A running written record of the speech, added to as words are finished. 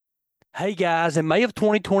Hey guys, in May of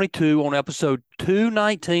 2022, on episode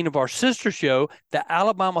 219 of our sister show, the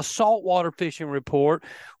Alabama Saltwater Fishing Report,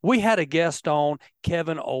 we had a guest on,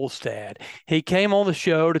 Kevin Olstad. He came on the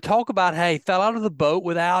show to talk about how he fell out of the boat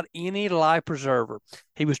without any life preserver.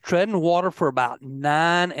 He was treading water for about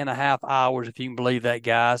 9.5 hours, if you can believe that,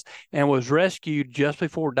 guys, and was rescued just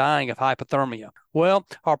before dying of hypothermia. Well,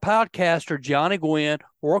 our podcaster, Johnny Gwynn,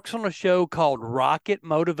 works on a show called Rocket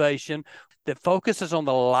Motivation that focuses on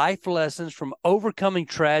the life lessons from overcoming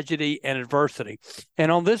tragedy and adversity.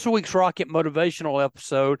 And on this week's Rocket Motivational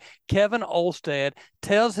episode, Kevin Olstad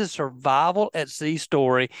tells his survival at sea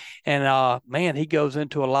story. And man, he goes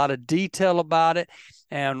into a lot of detail about it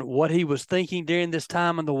and what he was thinking during this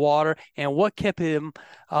time in the water and what kept him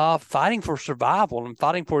fighting for survival and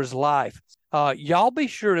fighting for his life. Y'all be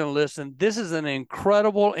sure to listen. This is an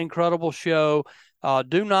incredible, incredible show.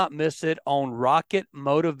 Do not miss it on Rocket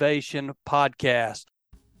Motivation Podcast.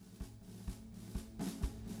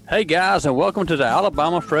 Hey guys, and welcome to the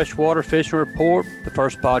Alabama Freshwater Fishing Report, the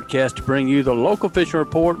first podcast to bring you the local fishing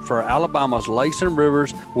report for Alabama's lakes and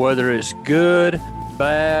rivers, whether it's good,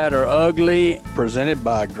 bad, or ugly, presented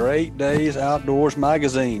by Great Days Outdoors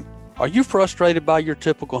magazine. Are you frustrated by your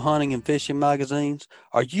typical hunting and fishing magazines?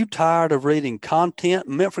 Are you tired of reading content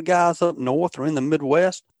meant for guys up north or in the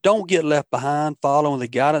Midwest? Don't get left behind following the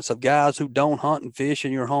guidance of guys who don't hunt and fish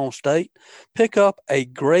in your home state. Pick up a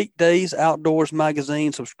Great Days Outdoors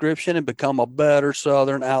magazine subscription and become a better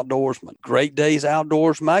Southern outdoorsman. Great Days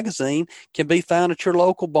Outdoors magazine can be found at your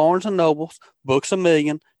local Barnes & Nobles, Books A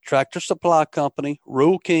Million, Tractor Supply Company,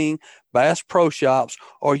 Rule King, Bass Pro Shops,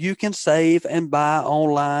 or you can save and buy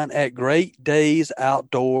online at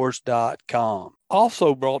greatdaysoutdoors.com.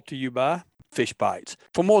 Also brought to you by Fish Bites.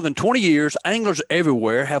 For more than 20 years, anglers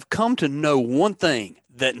everywhere have come to know one thing,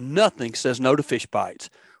 that nothing says no to Fish Bites.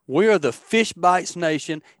 We are the Fish Bites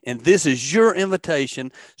Nation, and this is your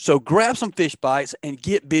invitation. So grab some Fish Bites and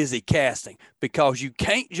get busy casting, because you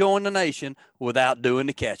can't join the nation without doing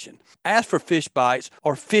the catching. Ask for Fish Bites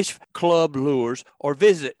or Fish Club Lures or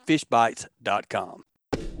visit fishbites.com.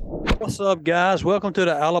 What's up, guys? Welcome to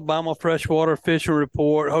the Alabama Freshwater Fishing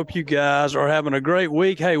Report. Hope you guys are having a great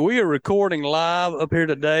week. Hey, we are recording live up here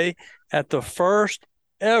today at the first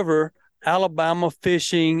ever Alabama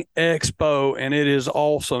Fishing Expo, and it is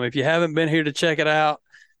awesome. If you haven't been here to check it out,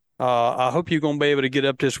 I hope you're going to be able to get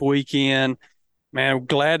up this weekend. Man, I'm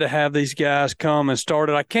glad to have these guys come and start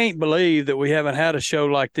it. I can't believe that we haven't had a show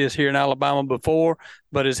like this here in Alabama before,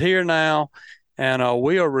 but it's here now, and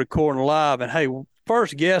we are recording live. And, hey,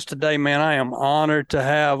 first guest today, man, I am honored to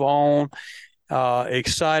have on,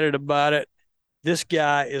 excited about it. This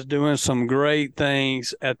guy is doing some great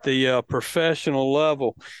things at the professional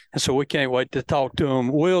level, and so we can't wait to talk to him.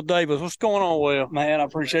 Will Davis, what's going on, Will? Man, I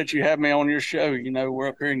appreciate you having me on your show. You know, we're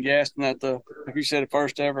up here in Gaston at the, like you said, the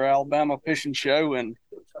first ever Alabama fishing show, and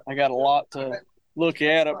I got a lot to look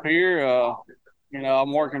at up here.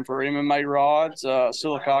 I'm working for MMA Rods,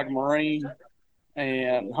 Silicog Marine,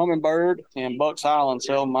 and Humminbird, and Bucks Island,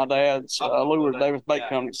 selling my dad's lures, Davis Bait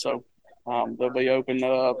Company. So they'll be open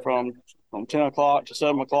from 10 o'clock to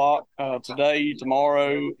 7 o'clock today,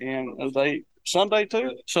 tomorrow, and Sunday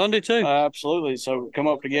too? Sunday too. Absolutely. So come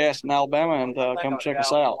up to Gaston, Alabama, and come check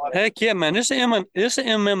us out. Heck yeah, man. This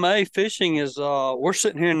MMA fishing is, we're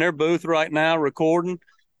sitting here in their booth right now recording.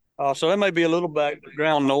 So there may be a little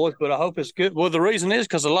background noise, but I hope it's good. Well, the reason is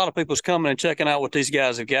because a lot of people's coming and checking out what these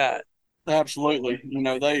guys have got. Absolutely. You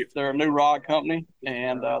know, they're a new rod company,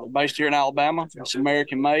 and they're based here in Alabama. It's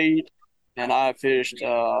American made. And I fished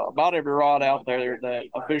about every rod out there that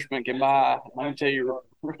a fisherman can buy. I can tell you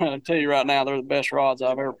right now, they're the best rods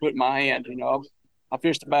I've ever put in my hand. You know, I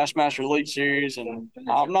fished the Bassmaster Elite Series, and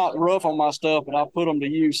I'm not rough on my stuff, but I put them to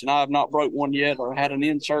use, and I have not broke one yet or had an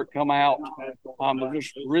insert come out. They're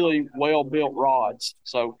just really well-built rods.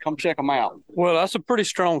 So come check them out. Well, that's a pretty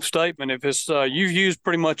strong statement. If it's you've used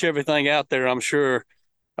pretty much everything out there, I'm sure,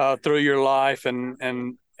 through your life,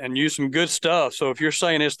 and use some good stuff. So if you're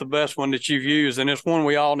saying it's the best one that you've used, then it's one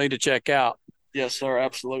we all need to check out. Yes, sir.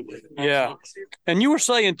 Absolutely. Yeah. And you were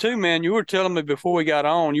saying too, man, you were telling me before we got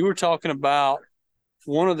on, you were talking about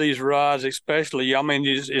one of these rods especially. I mean,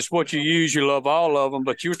 it's what you use. You love all of them,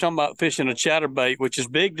 but you were talking about fishing a chatterbait, which is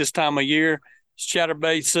big this time of year. It's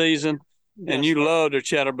chatterbait season, and you love their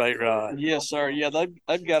chatterbait rod. Yes, sir. Yeah,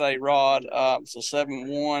 they've got a rod. It's a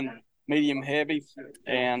 7-1 medium heavy,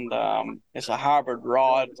 and it's a hybrid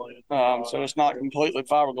rod, so it's not completely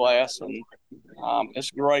fiberglass, and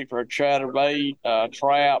it's great for a chatterbait,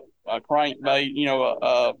 trap, a crankbait,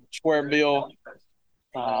 a square bill.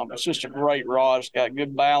 It's just a great rod. It's got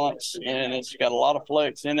good balance, and it's got a lot of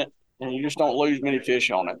flex in it, and you just don't lose many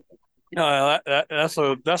fish on it.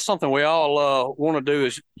 That's something we all want to do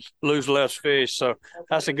is lose less fish. So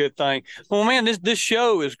that's a good thing. Well, man, this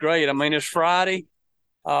show is great. I mean, it's Friday.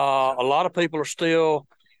 A lot of people are still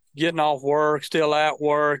getting off work, still at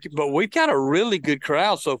work, but we've got a really good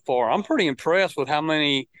crowd so far. I'm pretty impressed with how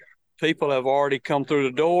many people have already come through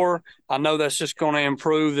the door. I know that's just going to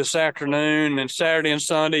improve this afternoon, and Saturday and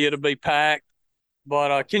Sunday it'll be packed.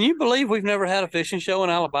 But can you believe we've never had a fishing show in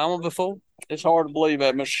Alabama before? It's hard to believe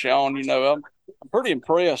that, Mr. Sean. I'm pretty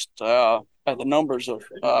impressed at the numbers of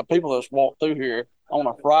people that's walked through here on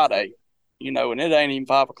a Friday. And it ain't even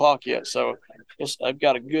 5 o'clock yet, so they've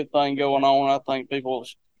got a good thing going on. I think people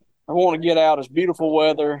want to get out. It's beautiful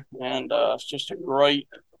weather, and it's just a great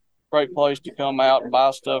place to come out and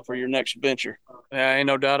buy stuff for your next adventure. Yeah, ain't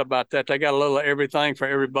no doubt about that. They got a little of everything for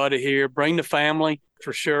everybody here. Bring the family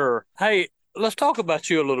for sure. Hey, let's talk about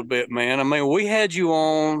you a little bit, man. I mean, we had you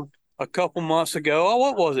on a couple months ago. Oh,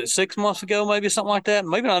 what was it? 6 months ago, maybe something like that.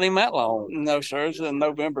 Maybe not even that long. No, sir. It's in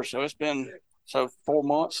November, so it's been 4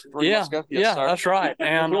 months, 3 months ago. Yes, yeah, sir. That's right.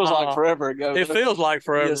 And it feels like forever ago. It feels like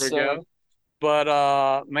forever ago.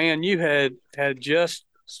 But man, you had just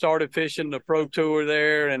started fishing the pro tour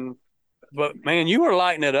there, but man, you were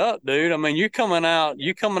lighting it up, dude. I mean, you're coming out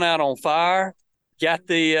on fire. Got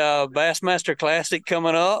the Bassmaster Classic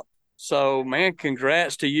coming up. So, man,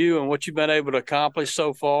 congrats to you and what you've been able to accomplish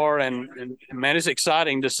so far. And man, it's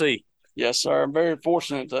exciting to see. Yes, sir. I'm very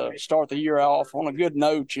fortunate to start the year off on a good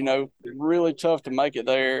note. Really tough to make it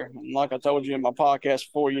there. And like I told you in my podcast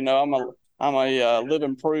before, I'm a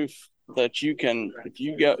living proof that you can, if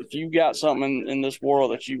you got something in this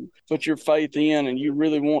world that you put your faith in and you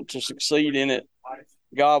really want to succeed in it,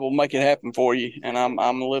 God will make it happen for you. And I'm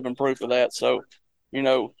a living proof of that. So,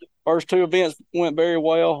 first two events went very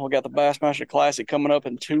well. We got the Bassmaster Classic coming up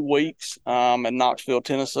in 2 weeks in Knoxville,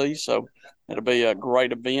 Tennessee. So it'll be a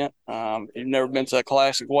great event. If you've never been to a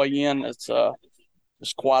Classic weigh-in, it's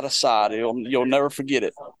quite a sight. You'll never forget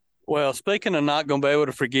it. Well, speaking of not going to be able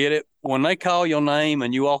to forget it, when they call your name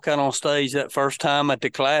and you walk out on stage that first time at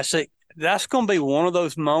the Classic, that's going to be one of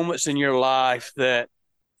those moments in your life that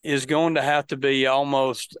is going to have to be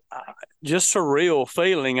almost just surreal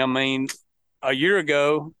feeling. I mean, a year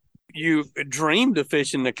ago, you dreamed of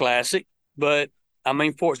fishing the Classic, but I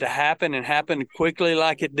mean, for it to happen and happen quickly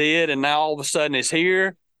like it did, and now all of a sudden it's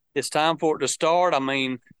here, it's time for it to start. I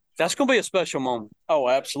mean, that's going to be a special moment. Oh,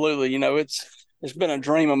 absolutely. It's been a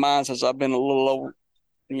dream of mine since I've been a little old,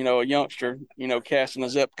 a youngster, casting a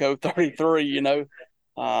Zepco 33,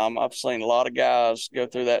 I've seen a lot of guys go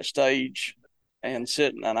through that stage and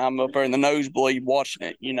sitting, and I'm up there in the nosebleed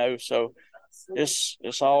watching it, so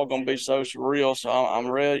it's all going to be so surreal. So I'm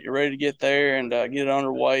ready to get there and get it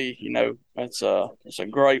underway. It's a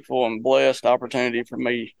grateful and blessed opportunity for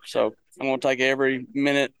me. So I'm going to take every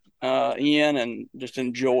minute in and just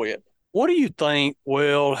enjoy it. What do you think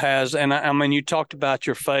Will has, and I mean, you talked about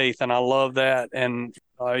your faith, and I love that, and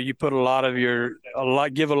you put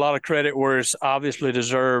give a lot of credit where it's obviously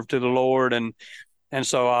deserved to the Lord, and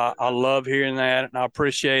so I love hearing that, and I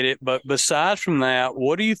appreciate it. But besides from that,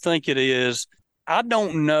 what do you think it is? I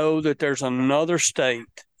don't know that there's another state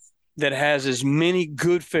that has as many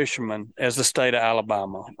good fishermen as the state of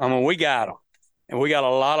Alabama. I mean, we got them, and we got a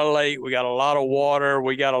lot of lake, we got a lot of water,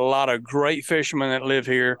 we got a lot of great fishermen that live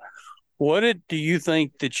here. What do you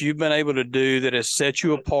think that you've been able to do that has set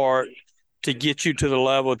you apart to get you to the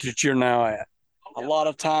level that you're now at? A lot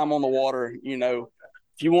of time on the water. If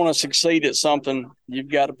you want to succeed at something, you've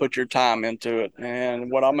got to put your time into it.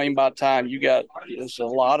 And what I mean by time, it's a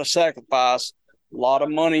lot of sacrifice, a lot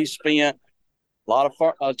of money spent, a lot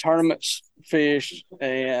of tournaments fished,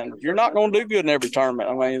 and you're not going to do good in every tournament.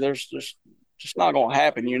 I mean, there's just not going to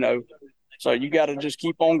happen, So you got to just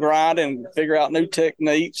keep on grinding and figure out new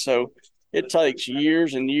techniques. So it takes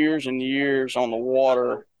years and years and years on the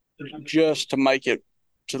water just to make it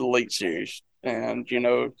to the Elite Series. And,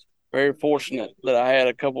 very fortunate that I had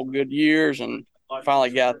a couple good years and finally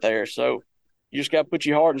got there. So you just got to put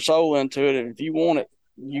your heart and soul into it. And if you want it,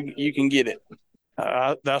 you can get it.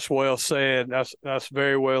 That's well said. That's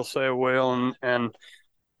very well said, Will. And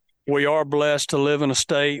we are blessed to live in a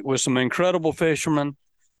state with some incredible fishermen.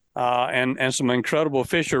 And some incredible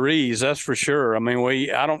fisheries, that's for sure. I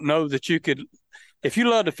mean, I don't know that you could, if you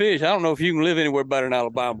love to fish, I don't know if you can live anywhere better than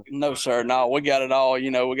Alabama. No, sir. No, we got it all.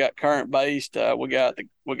 We got current based. We got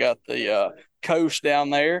the coast down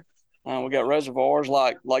there. We got reservoirs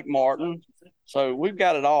like Lake Martin. So we've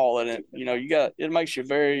got it all. And it makes you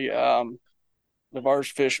very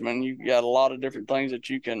diverse fisherman. You got a lot of different things that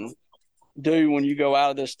you can do when you go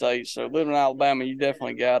out of this state. So living in Alabama, you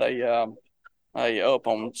definitely got a up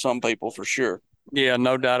on some people for sure. Yeah,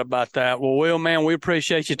 no doubt about that. Well, Will, man, we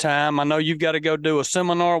appreciate your time. I know you've got to go do a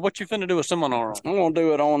seminar. What you finna do a seminar on? I'm gonna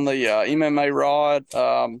do it on the MMA rod,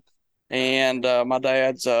 and my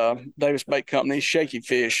dad's Davis Bait Company Shaky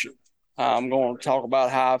Fish. I'm going to talk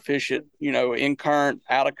about how I fish it, in current,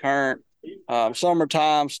 out of current,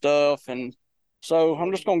 summertime stuff, and so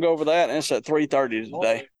I'm just gonna go over that. And it's at 3:30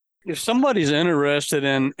 today. If somebody's interested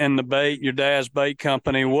in the bait, your dad's bait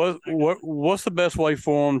company, what's the best way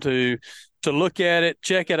for them to look at it,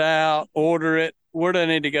 check it out, order it? Where do they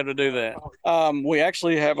need to go to do that? We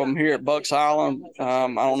actually have them here at Bucks Island. I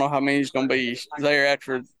don't know how many is going to be there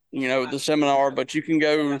after the seminar, but you can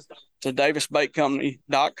go to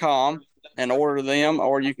davisbaitcompany.com and order them,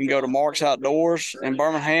 or you can go to Mark's Outdoors in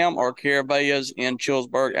Birmingham or Carabeas in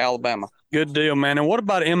Chillsburg, Alabama. Good deal, man. And what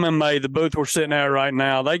about MMA, the booth we're sitting at right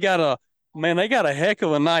now? They got a heck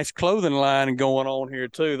of a nice clothing line going on here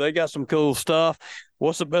too. They got some cool stuff.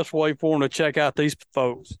 What's the best way for them to check out these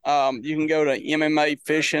folks? You can go to MMA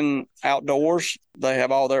Fishing Outdoors. They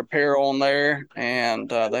have all their apparel on there, and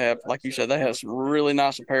they have, like you said, they have some really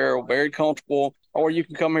nice apparel, very comfortable. Or you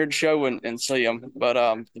can come here to show and see them. But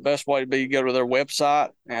the best way to be go to their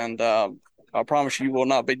website, and I promise you will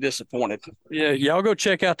not be disappointed. Yeah, y'all go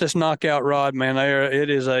check out this knockout rod, man. It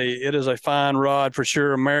is a fine rod for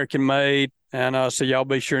sure, American made, and so y'all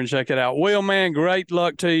be sure and check it out. Will, man, great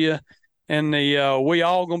luck to you. And we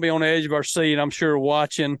all gonna be on the edge of our seat, I'm sure,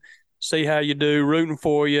 watching, see how you do, rooting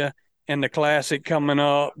for you in the classic coming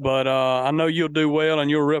up. But I know you'll do well, and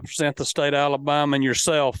you'll represent the state of Alabama and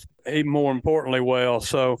yourself, even more importantly, well.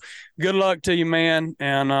 So good luck to you, man,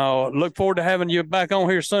 and look forward to having you back on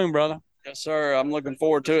here soon, brother. Yes, sir. I'm looking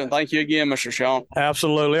forward to it. And thank you again, Mr. Sean.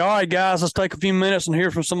 Absolutely. All right, guys, let's take a few minutes and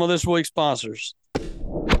hear from some of this week's sponsors.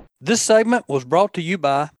 This segment was brought to you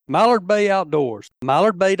by Mallard Bay Outdoors.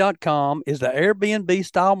 MallardBay.com is the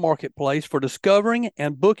Airbnb-style marketplace for discovering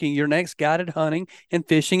and booking your next guided hunting and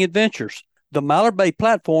fishing adventures. The Mallard Bay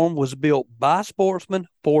platform was built by sportsmen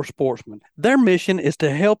for sportsmen. Their mission is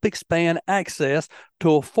to help expand access to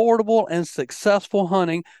affordable and successful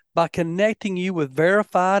hunting by connecting you with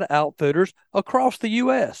verified outfitters across the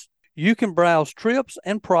U.S. You can browse trips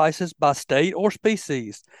and prices by state or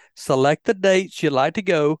species, select the dates you'd like to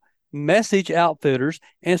go, message outfitters,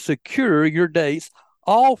 and secure your dates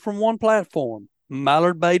all from one platform,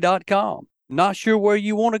 MallardBay.com. Not sure where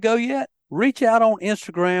you want to go yet? Reach out on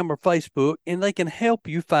Instagram or Facebook, and they can help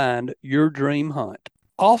you find your dream hunt.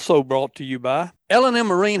 Also brought to you by L&M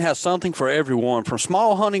Marine has something for everyone, from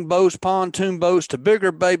small hunting boats, pontoon boats, to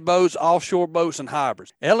bigger bay boats, offshore boats, and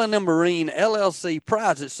hybrids. L&M Marine LLC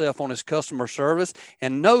prides itself on its customer service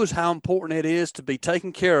and knows how important it is to be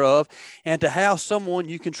taken care of and to have someone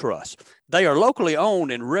you can trust. They are locally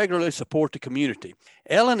owned and regularly support the community.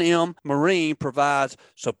 L&M Marine provides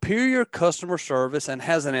superior customer service and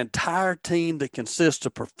has an entire team that consists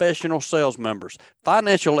of professional sales members,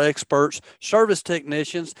 financial experts, service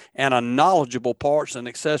technicians, and a knowledgeable parts and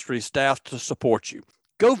accessories staff to support you.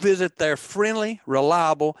 Go visit their friendly,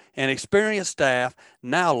 reliable, and experienced staff,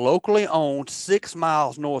 now locally owned 6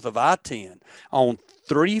 miles north of I-10 on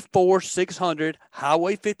 34600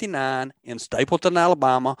 Highway 59 in Stapleton,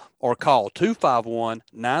 Alabama, or call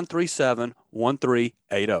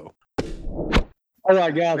 251-937-1380. All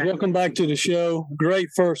right, guys, welcome back to the show. Great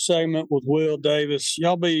first segment with Will Davis.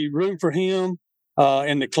 Y'all be rooting for him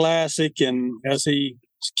in the Classic, and as he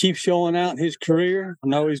keeps showing out in his career, I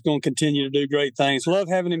know he's going to continue to do great things. Love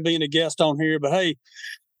having him being a guest on here, but hey,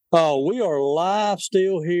 we are live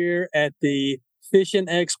still here at the Fishing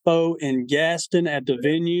Expo in Gaston at the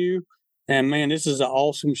venue. And man, this is an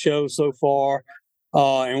awesome show so far.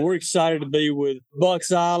 And we're excited to be with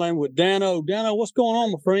Bucks Island with Dano. Dano, what's going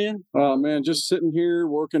on, my friend? Man, just sitting here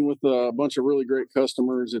working with a bunch of really great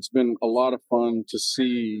customers. It's been a lot of fun to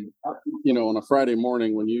see, on a Friday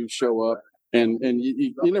morning when you show up. And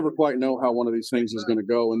you never quite know how one of these things is going to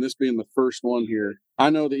go. And this being the first one here, I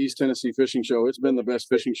know the East Tennessee Fishing Show, it's been the best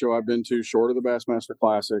fishing show I've been to, short of the Bassmaster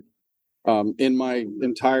Classic, in my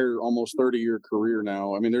entire almost 30-year career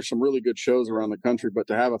now. I mean, there's some really good shows around the country, but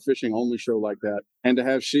to have a fishing-only show like that, and to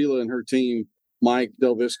have Sheila and her team, Mike,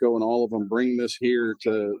 Del Visco, and all of them bring this here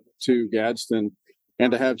to Gadsden,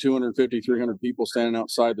 and to have 250, 300 people standing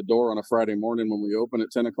outside the door on a Friday morning when we open at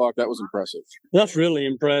 10 o'clock, that was impressive. That's really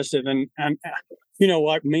impressive. And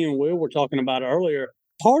like me and Will were talking about earlier,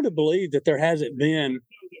 hard to believe that there hasn't been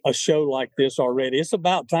a show like this already. It's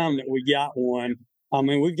about time that we got one. I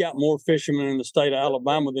mean, we've got more fishermen in the state of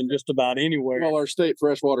Alabama than just about anywhere. Well, our state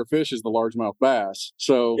freshwater fish is the largemouth bass.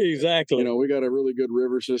 So, exactly. We got a really good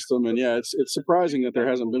river system. And yeah, it's surprising that there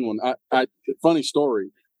hasn't been one. Funny story.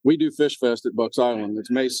 we do Fish Fest at Bucks Island. It's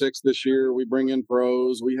May 6th this year. We bring in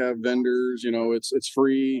pros. We have vendors. It's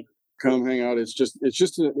free. Come hang out. It's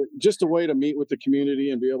just a way to meet with the community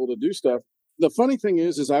and be able to do stuff. The funny thing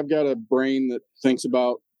is I've got a brain that thinks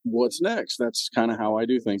about what's next. That's kind of how I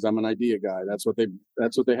do things. I'm an idea guy. That's what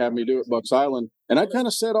they have me do at Bucks Island. And I kind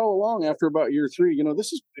of said all along after about year 3, we're going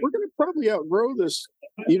to probably outgrow this.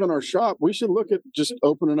 Even our shop, we should look at just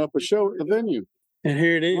opening up a show at the venue. And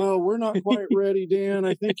here it is. Well, we're not quite ready, Dan.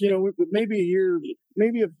 I think, maybe a year,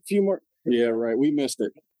 maybe a few more. Yeah, right. We missed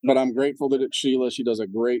it. But I'm grateful that it's Sheila. She does a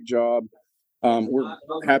great job. We're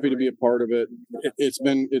happy to be a part of it. It's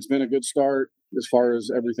been a good start as far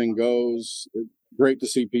as everything goes. Great to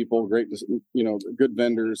see people, great to, good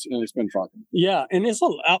vendors, and it's been fun. Yeah, and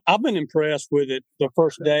I've been impressed with it the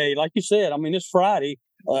first day. Like you said, I mean, it's Friday.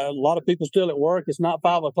 A lot of people still at work. It's not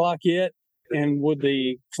 5 o'clock yet. And with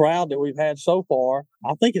the crowd that we've had so far,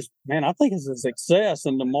 I think it's a success.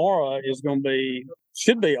 And tomorrow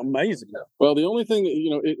should be amazing. Well, the only thing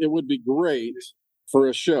that, it would be great for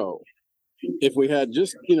a show if we had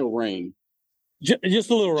just, rain.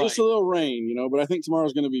 Just a little rain. Just a little rain, but I think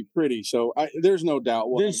tomorrow's going to be pretty. So there's no doubt.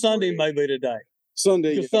 Then Sunday may be today.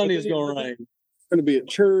 Sunday. Because Sunday is going to rain. Going to be at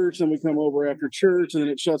church, and we come over after church, and then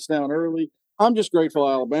it shuts down early. I'm just grateful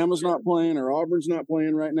Alabama's not playing or Auburn's not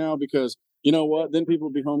playing right now, because you know what? Then people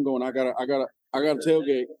will be home going, I got a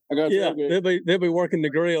tailgate. Tailgate. They'll be working the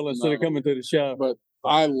grill instead of coming to the show. But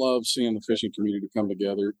I love seeing the fishing community come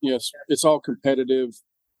together. Yes, it's all competitive.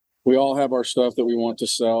 We all have our stuff that we want to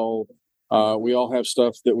sell. We all have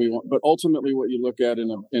stuff that we want, but ultimately what you look at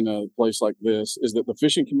in a place like this is that the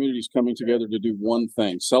fishing community is coming together to do one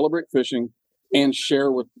thing: celebrate fishing and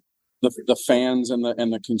share with the fans and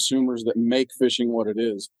the consumers that make fishing what it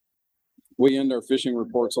is. We end our fishing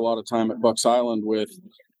reports a lot of time at Bucks Island with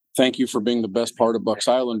thank you for being the best part of Bucks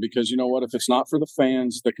Island, because you know what? If it's not for the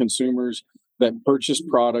fans, the consumers that purchase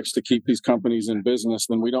products to keep these companies in business,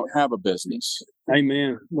 then we don't have a business.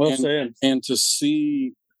 Amen. Well said. And to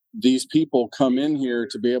see these people come in here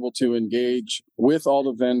to be able to engage with all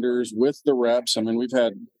the vendors, with the reps. I mean, we've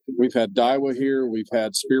had Daiwa here, we've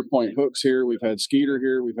had Spear Point Hooks here, we've had Skeeter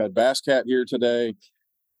here, we've had Bass Cat here today.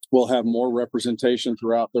 We'll have more representation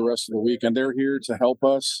throughout the rest of the week, and they're here to help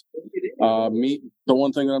us meet. The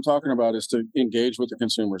one thing that I'm talking about is to engage with the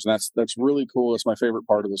consumers. And that's really cool. It's my favorite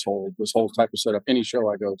part of this whole type of setup. Any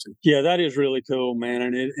show I go to. Yeah, that is really cool, man.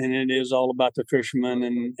 And it is all about the fishermen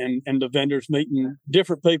and the vendors meeting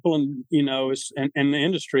different people, and and the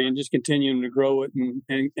industry, and just continuing to grow it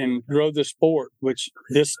and grow the sport, which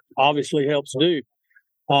this obviously helps do.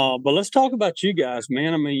 But let's talk about you guys,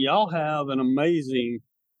 man. I mean, y'all have an amazing.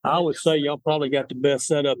 I would say y'all probably got the best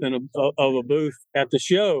setup of a booth at the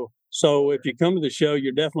show. So if you come to the show,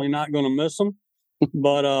 you're definitely not going to miss them.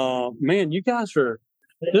 But man, you guys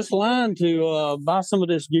this line to buy some of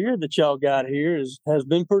this gear that y'all got here has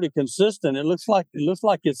been pretty consistent. It looks like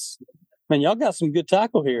it's, man, y'all got some good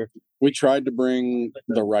tackle here. We tried to bring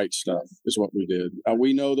the right stuff is what we did.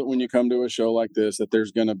 We know that when you come to a show like this, that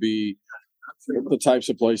there's going to be the types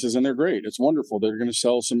of places, and they're great. It's wonderful. They're going to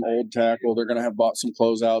sell some old tackle. They're going to have bought some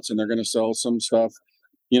closeouts, and they're going to sell some stuff,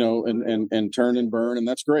 and turn and burn, and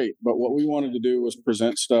that's great. But what we wanted to do was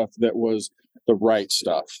present stuff that was the right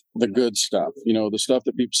stuff, the good stuff, the stuff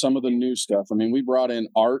that some of the new stuff. I mean, we brought in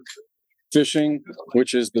Arc Fishing,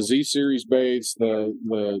 which is the Z Series baits,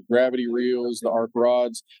 the gravity reels, the Arc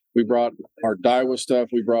rods. We brought our Daiwa stuff.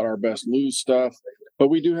 We brought our best lure stuff. But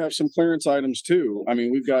we do have some clearance items too. I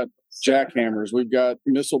mean, we've got jackhammers, we've got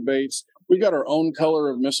missile baits, we've got our own color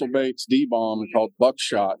of missile baits D-bomb called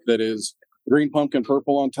Buckshot that is green pumpkin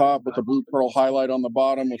purple on top with a blue pearl highlight on the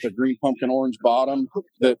bottom with a green pumpkin orange bottom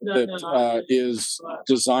that is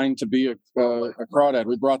designed to be a crawdad.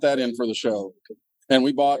 We brought that in for the show, and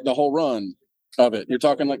we bought the whole run of it. You're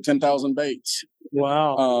talking like 10,000 baits.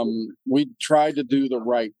 Wow. We tried to do the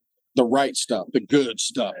right stuff, the good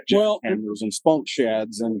stuff, jackhammers and spunk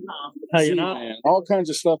shads and all kinds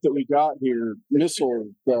of stuff that we got here. Missile,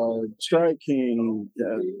 Strike King,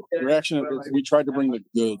 reaction. We tried to bring the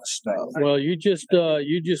good stuff. Well,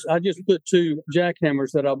 I just put 2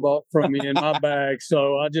 jackhammers that I bought from you in my bag,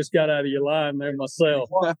 so I just got out of your line there myself.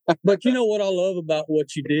 But you know what I love about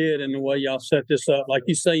what you did and the way y'all set this up, like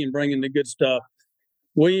you say, in bringing the good stuff.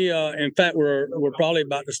 We, in fact, we're probably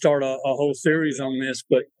about to start a whole series on this,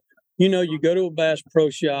 but you go to a Bass Pro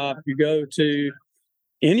Shop, you go to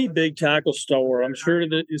any big tackle store. I'm sure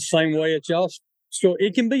that it's the same way at y'all's store.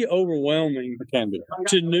 It can be overwhelming. It can be.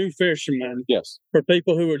 To new fishermen. Yes. For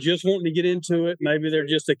people who are just wanting to get into it. Maybe they're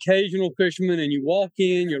just occasional fishermen, and you walk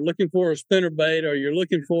in, you're looking for a spinnerbait or you're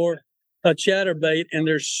looking for a chatterbait, and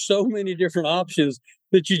there's so many different options.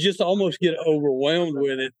 that you just almost get overwhelmed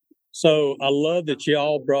with it. So I love that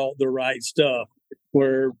y'all brought the right stuff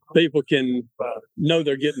where people can know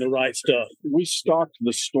they're getting the right stuff. We stocked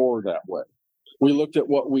the store that way. We looked at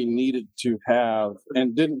what we needed to have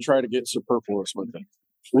and didn't try to get superfluous with it.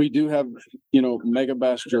 We do have, Mega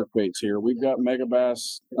Bass jerk baits here. We've got Mega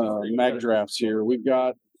Bass mag drafts here. We've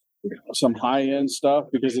got some high end stuff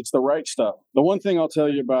because it's the right stuff. The one thing I'll tell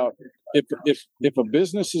you about if a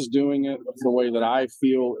business is doing it the way that I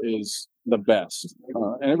feel is the best,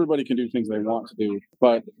 and everybody can do things they want to do,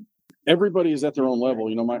 but everybody is at their own level.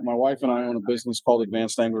 My wife and I own a business called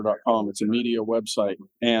advancedangler.com. It's a media website.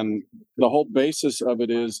 And the whole basis of it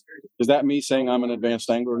is that me saying I'm an advanced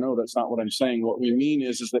angler? No, that's not what I'm saying. What we mean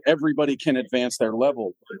is that everybody can advance their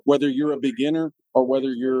level. Whether you're a beginner or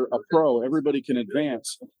whether you're a pro, everybody can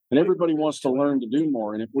advance. And everybody wants to learn to do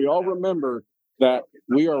more. And if we all remember that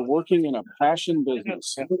we are working in a passion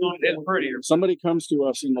business. Somebody comes to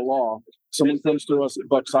us in the law, someone comes to us at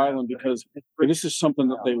Bucks Island because this is something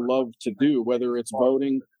that they love to do, whether it's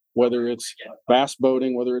boating, whether it's bass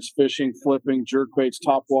boating, whether it's fishing, flipping, jerkbaits,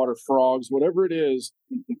 topwater, frogs, whatever it is.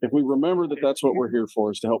 If we remember that that's what we're here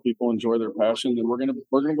for, is to help people enjoy their passion, then we're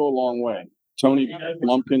gonna go a long way. Tony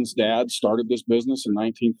Lumpkin's dad started this business in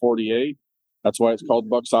 1948. That's why it's called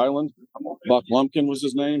Bucks Island. Buck Lumpkin was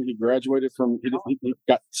his name. He graduated he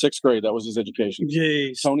got sixth grade. That was his education.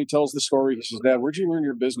 Jeez. Tony tells the story. He says, Dad, where'd you learn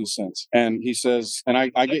your business sense? And he says, and I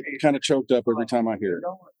get kind of choked up every time I hear it.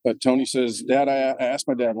 But Tony says, Dad, I asked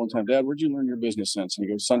my dad one time, Dad, where'd you learn your business sense? And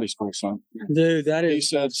he goes, Sunday school, son. Dude, that is. He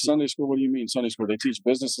said, Sunday school, what do you mean Sunday school? They teach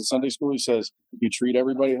business in Sunday school. He says, you treat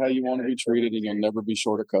everybody how you want to be treated and you'll never be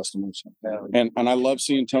short of customers. And I love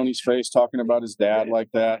seeing Tony's face talking about his dad like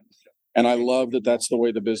that. And I love that that's the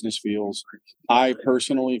way the business feels. I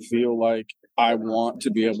personally feel like I want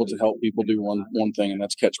to be able to help people do one thing, and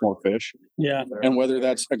that's catch more fish. Yeah. And whether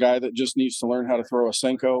that's a guy that just needs to learn how to throw a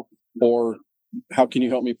Senko, or how can you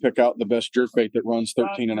help me pick out the best jerkbait that runs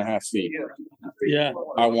 13 and a half feet? Yeah.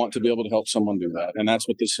 I want to be able to help someone do that. And that's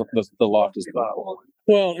what the loft is about.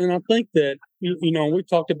 Well, and I think that, we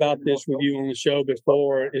talked about this with you on the show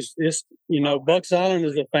before. It's Bucks Island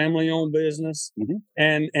is a family-owned business, mm-hmm.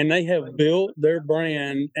 and they have built their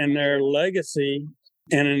brand and their legacy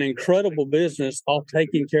and an incredible business off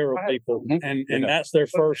taking care of people, and that's their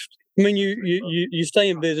first. I mean, you stay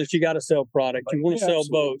in business, you got to sell product, you want to sell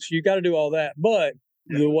boats, you got to do all that, but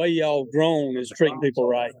the way y'all grown is treating people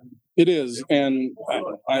right. It is, and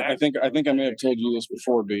I think I may have told you this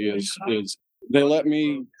before, B, is they let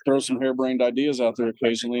me throw some harebrained ideas out there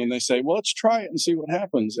occasionally, and they say, well, let's try it and see what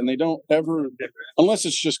happens. And they don't ever, unless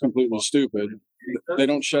it's just completely stupid, they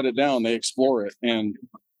don't shut it down. They explore it. And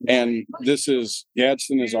this is,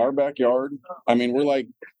 Gadsden is our backyard. I mean, we're like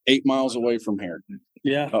 8 miles away from here.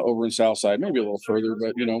 Yeah. Over in Southside, maybe a little further,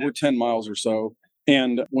 but, we're 10 miles or so.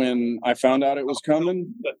 And when I found out it was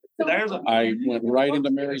coming, I went right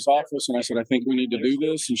into Mary's office and I said, I think we need to do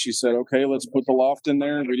this. And she said, okay, let's put the loft in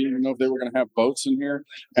there. We didn't even know if they were going to have boats in here.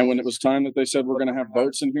 And when it was time that they said, we're going to have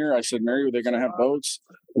boats in here, I said, Mary, are they going to have boats?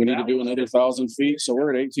 We need to do another 1,000 feet. So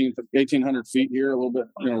we're at 1,800 feet here, a little bit,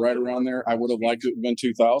 right around there. I would have liked it to have been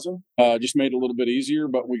 2,000. Just made it a little bit easier,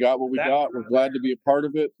 but we got what we got. We're glad to be a part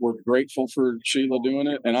of it. We're grateful for Sheila doing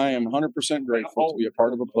it. And I am 100% grateful to be a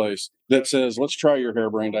part of a place that says, let's try your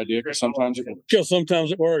harebrained idea, because sometimes it works. Because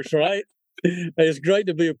sometimes it works, right? It's great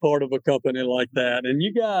to be a part of a company like that. And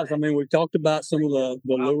you guys, I mean, we talked about some of the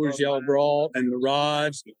lures y'all brought and the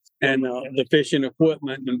rods and the fishing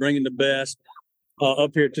equipment and bringing the best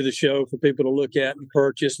up here to the show for people to look at and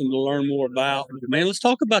purchase and to learn more about. Man, let's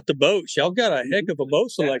talk about the boats. Y'all got a heck of a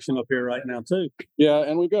boat selection up here right now, too. Yeah,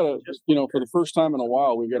 and we've got for the first time in a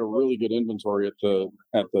while, we've got a really good inventory at the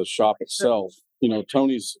shop itself.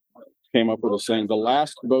 Tony's came up with a saying, the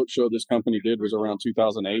last boat show this company did was around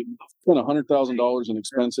 2008. Spent $100,000 in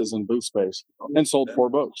expenses and booth space and sold 4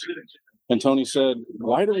 boats. And Tony said,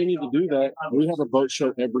 why do we need to do that? We have a boat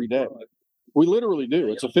show every day. We literally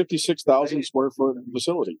do. It's a 56,000 square foot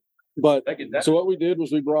facility. But so what we did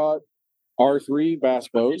was we brought our 3 bass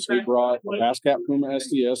boats. We brought a Bass Cat Puma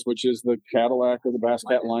SDS, which is the Cadillac of the Bass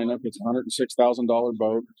Cat lineup. It's a $106,000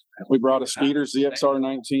 boat. We brought a Skeeter ZXR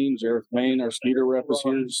 19. Jareth Main, our Skeeter rep, is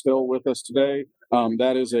here still with us today.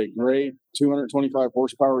 That is a great 225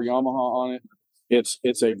 horsepower Yamaha on it.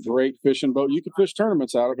 It's a great fishing boat. You can fish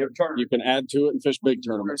tournaments out of it. You can add to it and fish big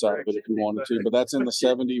tournaments out of it if you wanted to. But that's in the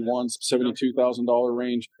 $72,000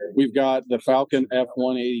 range. We've got the Falcon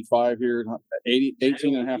F185 here,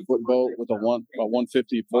 18.5 foot boat with a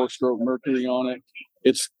 150 4-stroke Mercury on it.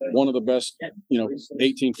 It's one of the best,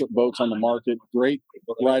 18-foot boats on the market. Great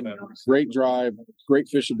ride, great drive, great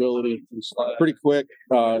fishability, pretty quick.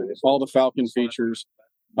 All the Falcon features,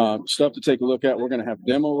 stuff to take a look at. We're going to have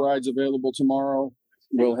demo rides available tomorrow.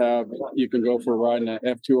 You can go for a ride in an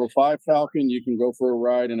F205 Falcon. You can go for a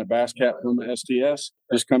ride in a Bass Cat Puma STS.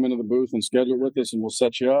 Just come into the booth and schedule with us, and we'll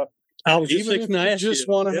set you up. I was just fixing to ask you. Just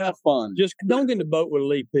want to have fun. Just don't get in the boat with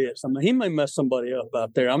Lee Pitts. I mean, he may mess somebody up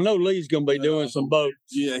out there. I know Lee's going to be doing some boats.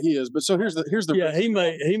 Yeah, he is. But so here's the. Yeah, he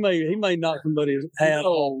may knock somebody's hat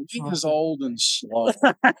off. He is old and slow.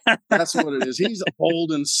 That's what it is. He's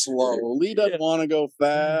old and slow. Lee doesn't want to go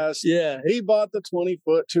fast. Yeah, he bought the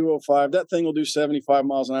 20-foot 205. That thing will do 75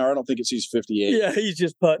 miles an hour. I don't think it sees 58. Yeah, he's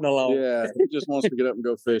just putting along. Yeah, he just wants to get up and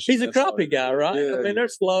go fish. He's a crappie guy, right? Yeah. I mean, they're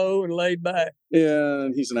slow and laid back. Yeah,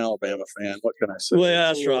 and he's an Alabama fan. What can I say?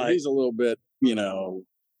 Well, that's right. He's a little bit,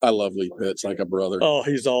 I love Lee Pitts like a brother. Oh,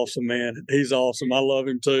 he's awesome, man. He's awesome. I love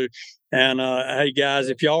him too. And hey, guys,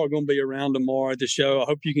 if y'all are going to be around tomorrow at the show, I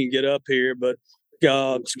hope you can get up here. But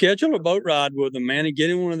schedule a boat ride with him, man, and get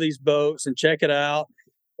in one of these boats and check it out.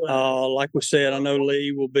 Like we said, I know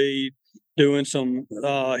Lee will be doing some.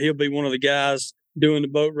 He'll be one of the guys doing the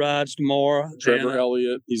boat rides tomorrow. Trevor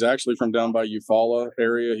Elliott, he's actually from down by Eufaula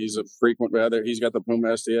area. He's a frequent guy there. He's got the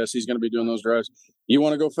Puma STS. He's going to be doing those drives. You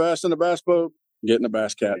want to go fast in a bass boat? Get in a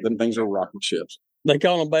Bass Cat. Them things are rocket ships. They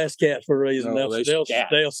call them Bass Cats for a reason. No, they'll scat.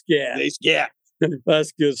 They scat.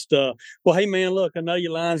 That's good stuff. Well, hey, man, look, I know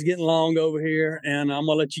your line's getting long over here, and I'm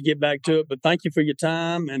going to let you get back to it. But thank you for your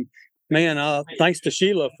time. And, man, thanks to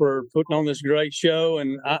Sheila for putting on this great show.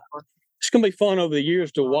 And it's going to be fun over the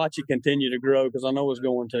years to watch it continue to grow, because I know it's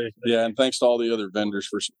going to. Yeah, and thanks to all the other vendors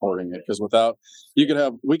for supporting it, because without we could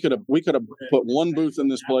have put one booth in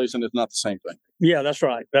this place and it's not the same thing. Yeah, that's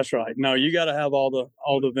right. No, you got to have all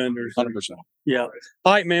the vendors. 100%. Yeah.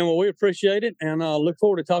 All right, man. Well, we appreciate it, and look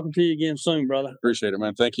forward to talking to you again soon, brother. Appreciate it,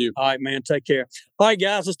 man. Thank you. All right, man. Take care. All right,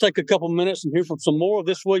 guys. Let's take a couple minutes and hear from some more of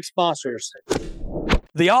this week's sponsors.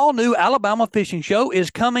 The all-new Alabama Fishing Show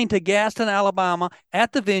is coming to Gaston, Alabama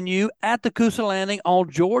at the venue at the Coosa Landing on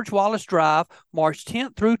George Wallace Drive, March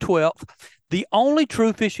 10th through 12th. The only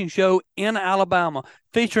true fishing show in Alabama,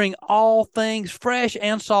 featuring all things fresh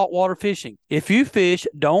and saltwater fishing. If you fish,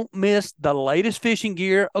 don't miss the latest fishing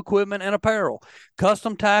gear, equipment, and apparel.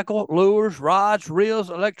 Custom tackle, lures, rods, reels,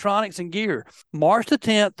 electronics, and gear. March the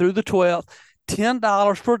 10th through the 12th,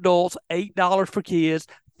 $10 for adults, $8 for kids.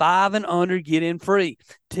 5 and under get in free.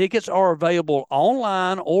 Tickets are available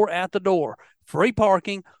online or at the door. Free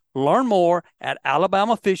parking. Learn more at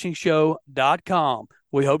alabamafishingshow.com.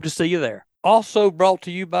 We hope to see you there. Also brought to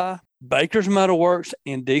you by Baker's Metal Works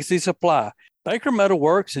and Dixie Supply. Baker Metal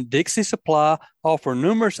Works and Dixie Supply offer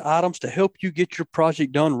numerous items to help you get your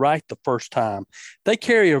project done right the first time. They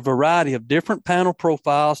carry a variety of different panel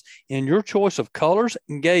profiles in your choice of colors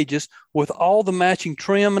and gauges with all the matching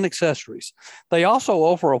trim and accessories. They also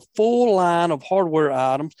offer a full line of hardware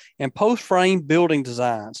items and post-frame building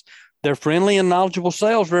designs. Their friendly and knowledgeable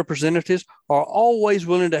sales representatives are always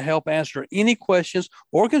willing to help answer any questions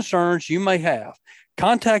or concerns you may have.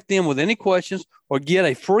 Contact them with any questions or get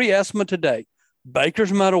a free estimate today.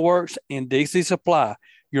 Baker's Metal Works and Dixie Supply,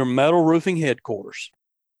 your metal roofing headquarters.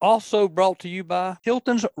 Also brought to you by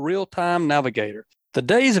Hilton's Real-Time Navigator. The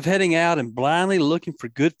days of heading out and blindly looking for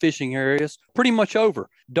good fishing areas are pretty much over.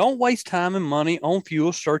 Don't waste time and money on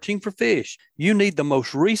fuel searching for fish. You need the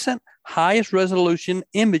most recent, highest resolution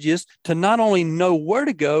images to not only know where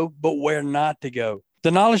to go, but where not to go. The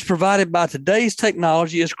knowledge provided by today's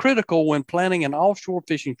technology is critical when planning an offshore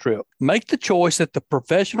fishing trip. Make the choice that the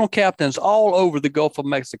professional captains all over the Gulf of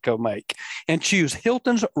Mexico make and choose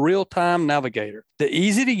Hilton's Real-Time Navigator. The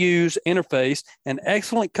easy-to-use interface and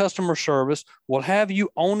excellent customer service will have you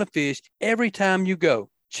on the fish every time you go.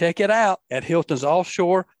 Check it out at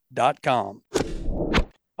hiltonsoffshore.com.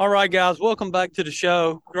 All right, guys, welcome back to the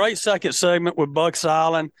show. Great second segment with Bucks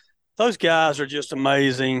Island. Those guys are just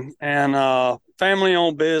amazing, and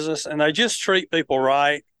family-owned business, and they just treat people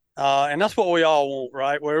right. And that's what we all want,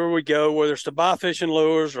 right? Wherever we go, whether it's to buy fishing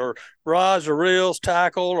lures or rods or reels,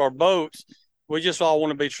 tackle, or boats, we just all want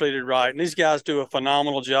to be treated right. And these guys do a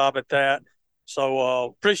phenomenal job at that.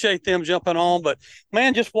 So appreciate them jumping on. But,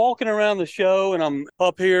 man, just walking around the show, and I'm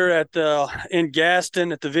up here at in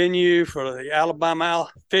Gaston at the venue for the Alabama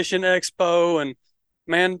Fishing Expo, and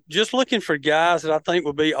man, just looking for guys that I think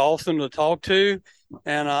would be awesome to talk to.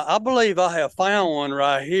 And I believe I have found one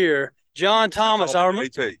right here. John Thomas.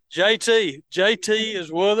 JT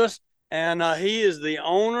is with us, and he is the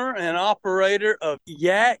owner and operator of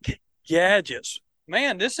Yak Gadgets.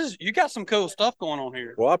 Man, you got some cool stuff going on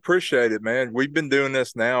here. Well, I appreciate it, man. We've been doing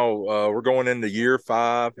this now. We're going into year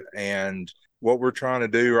 5, and what we're trying to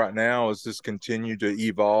do right now is just continue to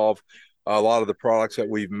evolve a lot of the products that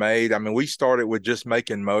we've made. I mean, we started with just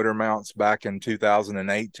making motor mounts back in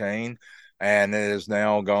 2018, and it has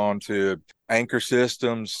now gone to anchor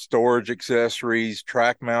systems, storage accessories,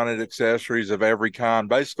 track mounted accessories of every kind.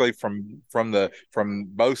 Basically from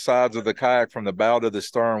both sides of the kayak, from the bow to the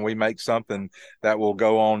stern, we make something that will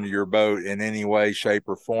go on your boat in any way, shape,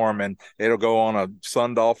 or form. And it'll go on a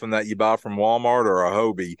Sun Dolphin that you buy from Walmart or a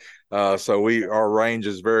Hobie. So our range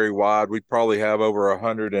is very wide. We probably have over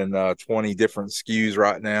 120 different SKUs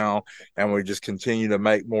right now, and we just continue to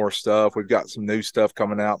make more stuff. We've got some new stuff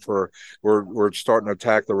coming out we're starting to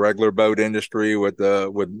attack the regular boat industry with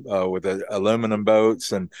the aluminum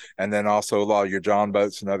boats, and then also a lot of your John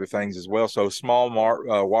boats and other things as well. So small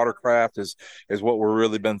watercraft is what we're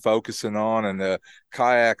really been focusing on, and the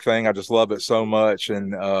kayak thing, I just love it so much.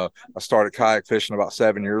 And I started kayak fishing about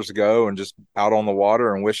 7 years ago, and just out on the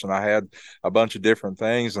water and wishing I had a bunch of different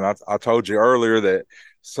things. And I told you earlier that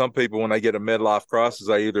some people, when they get a midlife crisis,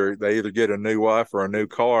 they either get a new wife or a new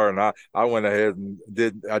car. And I went ahead and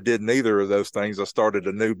did neither of those things. I started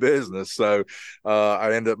a new business. So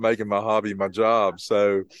I ended up making my hobby my job.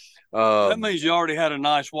 So that means you already had a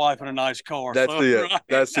nice wife and a nice car. That's it. Right?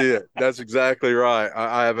 That's it. That's exactly right.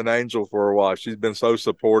 I have an angel for a wife. She's been so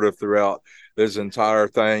supportive throughout this entire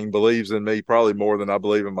thing, believes in me probably more than I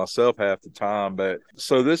believe in myself half the time. But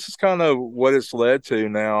so this is kind of what it's led to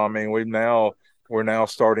now. I mean, we're now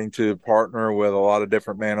starting to partner with a lot of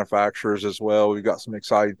different manufacturers as well. We've got some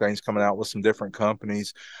exciting things coming out with some different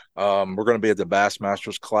companies. We're going to be at the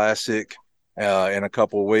Bassmasters Classic in a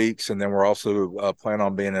couple of weeks, and then we're also planning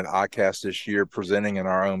on being at ICAST this year, presenting in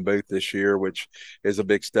our own booth this year, which is a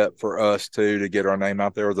big step for us too, to get our name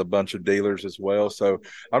out there with a bunch of dealers as well. So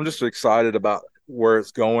I'm just excited about where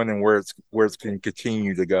it's going and where it's going to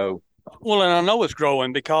continue to go. Well, and I know it's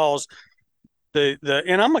growing because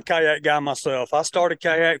and I'm a kayak guy myself. I started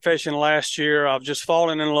kayak fishing last year. I've just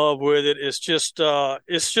fallen in love with it. It's just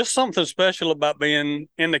something special about being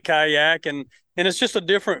in the kayak, and it's just a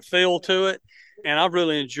different feel to it. And I've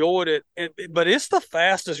really enjoyed it. But it's the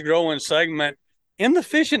fastest growing segment in the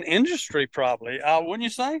fishing industry, probably, wouldn't you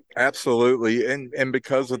say? Absolutely. And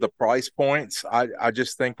because of the price points, I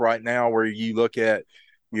just think right now, where you look at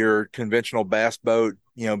your conventional bass boat,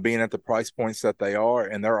 being at the price points that they are,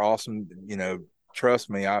 and they're awesome. Trust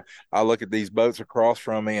me, I look at these boats across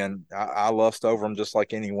from me, and I lust over them just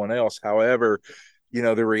like anyone else. However,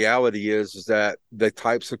 the reality is that the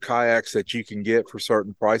types of kayaks that you can get for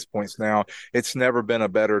certain price points now, it's never been a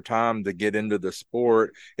better time to get into the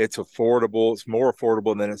sport. It's affordable. It's more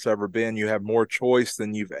affordable than it's ever been. You have more choice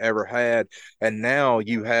than you've ever had. And now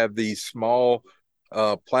you have these small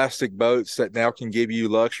plastic boats that now can give you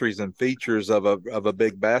luxuries and features of a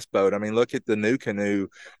big bass boat. I mean, look at the new canoe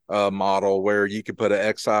model, where you could put an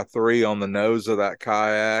XI3 on the nose of that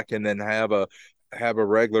kayak, and then have a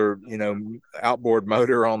regular, outboard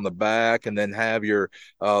motor on the back, and then have your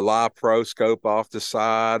live pro scope off the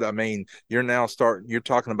side. I mean, you're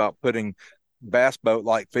talking about putting bass boat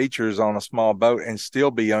like features on a small boat and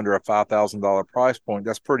still be under a $5,000 price point.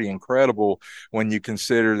 That's pretty incredible when you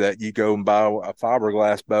consider that you go and buy a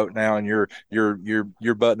fiberglass boat now, and you're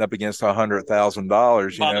butting up against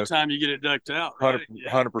 $100,000. By the time you get it decked out, right?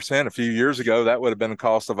 100%. A few years ago, that would have been the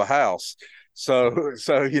cost of a house. So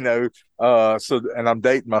and I'm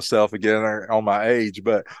dating myself again on my age,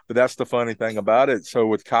 but that's the funny thing about it. So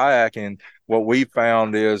with kayaking, what we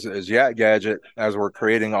found is Yak Gadget, as we're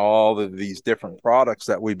creating all of these different products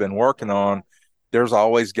that we've been working on, there's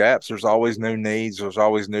always gaps. There's always new needs. There's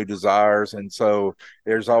always new desires. And so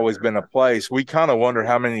there's always been a place. We kind of wonder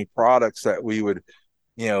how many products that we would,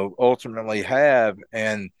 ultimately have.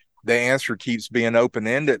 And the answer keeps being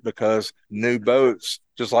open-ended, because new boats,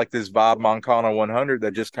 just like this Vibe Moncana 100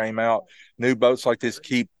 that just came out, new boats like this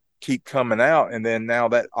keep coming out, and then now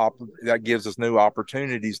that gives us new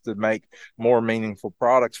opportunities to make more meaningful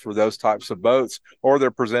products for those types of boats, or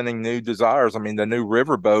they're presenting new desires. I mean, the new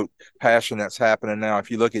riverboat passion that's happening now,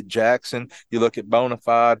 if you look at Jackson, you look at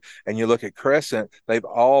Bonafide, and you look at Crescent, they've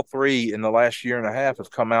all three in the last year and a half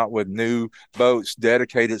have come out with new boats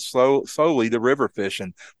dedicated solely to river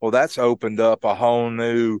fishing. Well, that's opened up a whole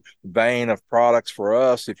new vein of products for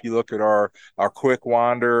us. If you look at our quick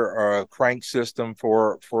winder or a crank system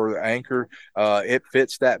for for the anchor. It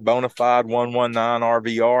fits that bona fide 119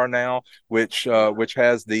 RVR now, which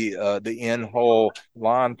has the end hole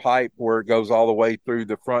line pipe where it goes all the way through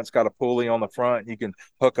the front. It's got a pulley on the front. You can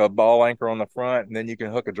hook a ball anchor on the front, and then you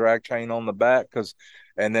can hook a drag chain on the back,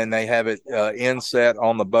 and then they have it inset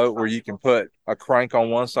on the boat where you can put a crank on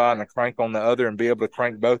one side and a crank on the other and be able to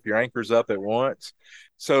crank both your anchors up at once.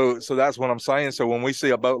 So that's what I'm saying. So when we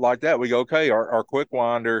see a boat like that, we go, okay, our quick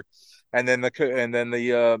winder, and then the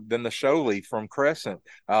Sholey from Crescent.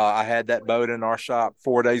 I had that boat in our shop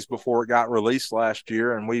 4 days before it got released last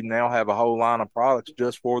year, and we now have a whole line of products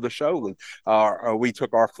just for the Sholey. We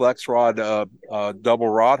took our flex rod double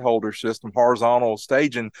rod holder system. Horizontal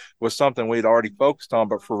staging was something we'd already focused on,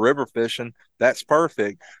 but for river fishing, that's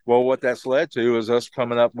perfect. Well, what that's led to is us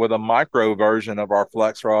coming up with a micro version of our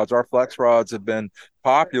flex rods. Our flex rods have been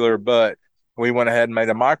popular, but we went ahead and made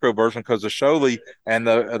a micro version because the Sholey and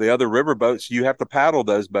the other river boats, you have to paddle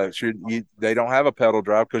those boats. They don't have a pedal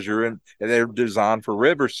drive because they're designed for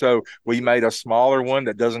rivers. So we made a smaller one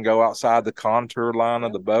that doesn't go outside the contour line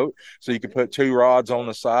of the boat. So you can put 2 rods on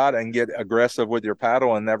the side and get aggressive with your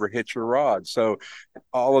paddle and never hit your rod. So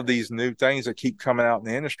all of these new things that keep coming out in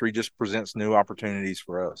the industry just presents new opportunities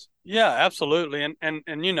for us. Yeah, absolutely. And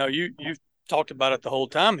you've talked about it the whole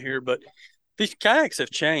time here, but these kayaks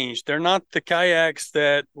have changed. They're not the kayaks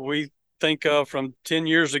that we think of from 10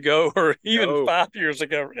 years ago or even 5 years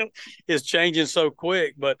ago. It's changing so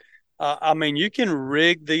quick. But, you can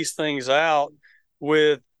rig these things out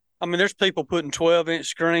there's people putting 12-inch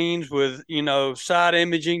screens with, side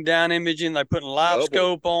imaging, down imaging. They're putting live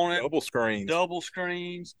scope on it. Double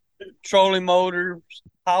screens, trolling motors,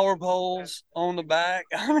 power poles on the back.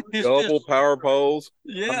 Power poles.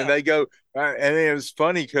 Yeah. They go, and it was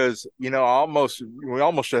funny because, we almost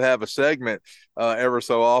should have a segment ever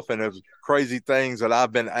so often of crazy things that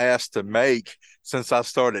I've been asked to make since I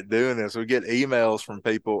started doing this. We get emails from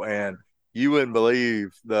people, and you wouldn't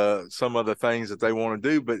believe some of the things that they want to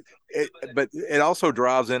do, but it also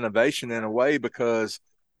drives innovation in a way, because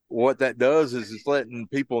what that does is it's letting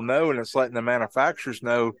people know, and it's letting the manufacturers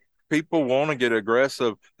know people want to get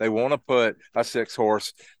aggressive. They want to put a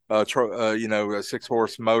 6-horse, a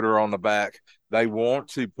 6-horse motor on the back. They want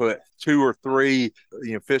to put 2 or 3,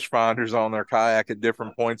 fish finders on their kayak at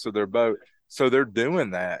different points of their boat. So they're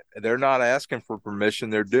doing that. They're not asking for permission.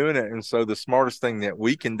 They're doing it. And so the smartest thing that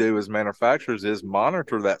we can do as manufacturers is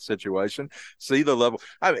monitor that situation, see the level.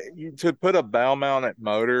 To put a bow mounted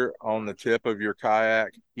motor on the tip of your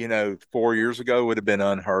kayak, 4 years ago would have been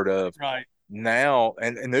unheard of. Right. Now,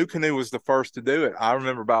 and New Canoe was the first to do it. I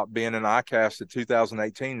remember about being in ICAST in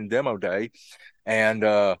 2018 in demo day. And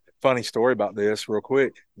funny story about this real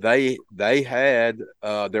quick. They had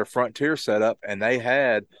their Frontier set up, and they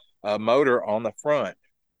had a motor on the front.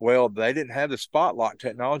 Well, they didn't have the spot lock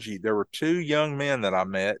technology. There were 2 young men that I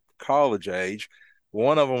met, college age.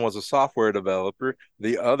 One of them was a software developer.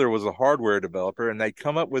 The other was a hardware developer, and they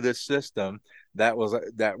come up with this system that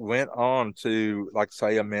went on to, like,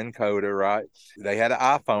 say, a Minn Kota, right? They had an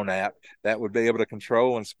iPhone app that would be able to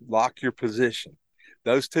control and lock your position.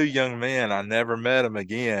 Those 2 young men, I never met them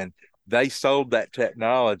again. They sold that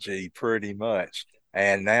technology pretty much.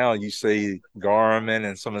 And now you see Garmin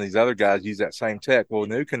and some of these other guys use that same tech. Well,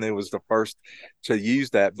 New Canoe was the first to use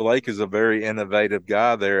that. Blake is a very innovative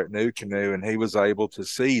guy there at New Canoe, and he was able to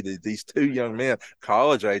see that these 2 young men,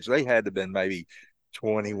 college age, they had to have been maybe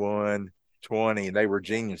 21, 20. They were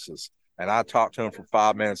geniuses. And I talked to them for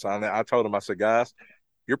 5 minutes. I told them, I said, guys,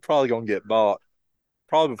 you're probably going to get bought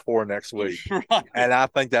probably before next week. Right. And I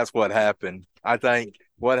think that's what happened. I think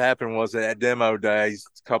what happened was that at demo days,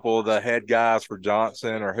 a couple of the head guys for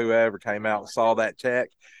Johnson or whoever came out and saw that tech.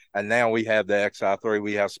 And now we have the XI3,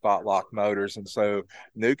 we have spot lock motors. And so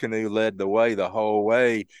New Canoe led the way the whole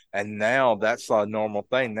way. And now that's a normal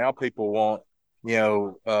thing. Now people want,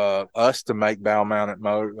 us to make bow mounted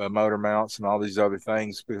motor mounts and all these other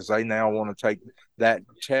things, because they now want to take that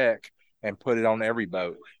tech and put it on every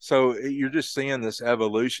boat. So you're just seeing this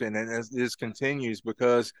evolution, and this continues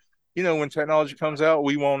because, when technology comes out,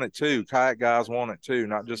 we want it too. Kayak guys want it too,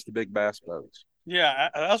 not just the big bass boats. Yeah,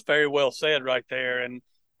 that's very well said right there. And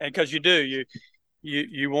because you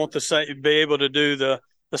want to be able to do the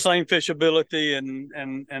same fishability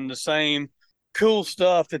and the same cool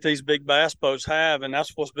stuff that these big bass boats have. And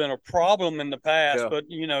that's what's been a problem in the past. Yeah. But,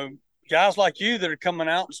 guys like you that are coming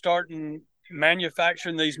out and starting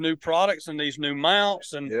manufacturing these new products and these new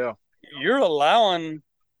mounts, and you're allowing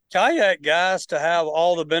kayak guys to have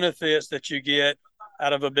all the benefits that you get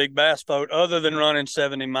out of a big bass boat, other than running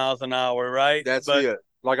 70 miles an hour, right? That's it.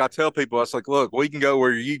 like I tell people, it's like, look, we can go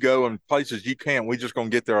where you go and places you can't. We just going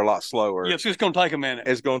to get there a lot slower. Yeah, it's just going to take a minute.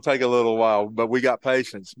 It's going to take a little while, but we got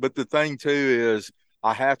patience. But the thing too is,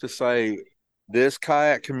 I have to say, this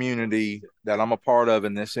kayak community that I'm a part of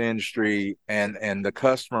in this industry and the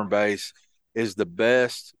customer base is the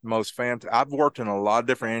best, most fantastic. I've worked in a lot of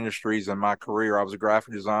different industries in my career. I was a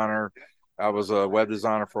graphic designer. I was a web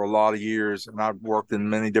designer for a lot of years, and I've worked in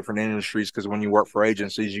many different industries because when you work for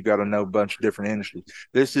agencies, you got to know a bunch of different industries.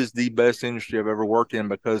 This is the best industry I've ever worked in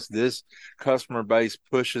because this customer base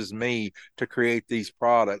pushes me to create these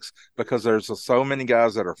products because there's so many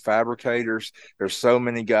guys that are fabricators. There's so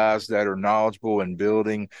many guys that are knowledgeable in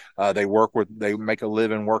building. They make a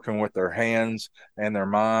living working with their hands and their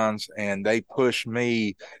minds, and they push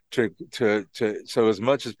me to so as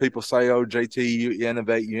much as people say, oh, JT, you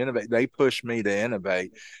innovate, they push me to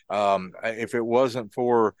innovate. If it wasn't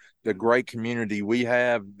for the great community we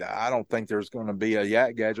have, I don't think there's going to be a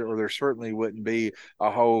Yak Gadget, or there certainly wouldn't be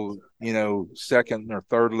a whole, second or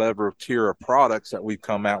third level tier of products that we've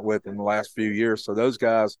come out with in the last few years. So those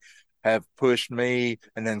guys have pushed me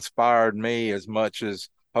and inspired me as much as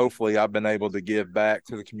hopefully I've been able to give back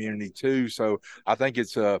to the community too. So I think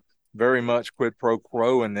it's a very much quid pro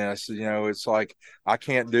quo in this. It's like I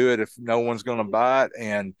can't do it if no one's going to buy it,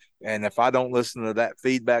 and if I don't listen to that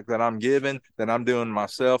feedback that I'm giving, then I'm doing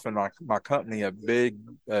myself and my company a big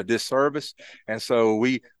disservice. And so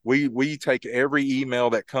we take every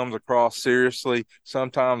email that comes across seriously.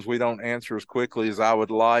 Sometimes we don't answer as quickly as I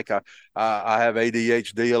would like. I have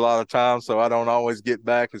ADHD a lot of times, so I don't always get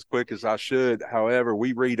back as quick as I should. However,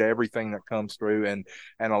 we read everything that comes through, and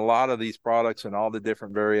a lot of these products and all the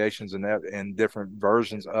different variations and different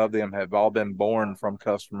versions of them have all been born from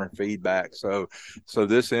customer feedback. So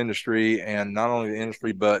this industry, and not only the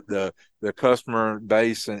industry, but the customer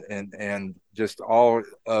base and just all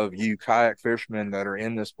of you kayak fishermen that are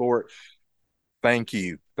in the sport, thank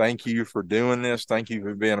you for doing this. Thank you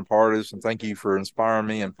for being a part of this, and thank you for inspiring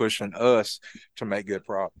me and pushing us to make good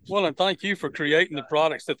products. Well, and thank you for creating the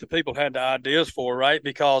products that the people had the ideas for, right?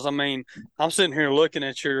 Because I'm sitting here looking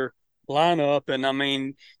at your lineup,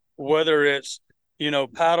 and whether it's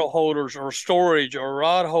paddle holders or storage or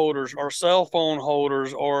rod holders or cell phone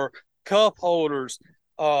holders or cup holders,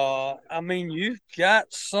 you've got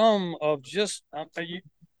some of just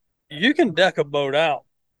you can deck a boat out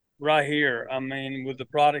right here. With the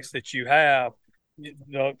products that you have,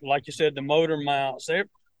 like you said, the motor mounts,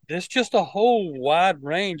 there's just a whole wide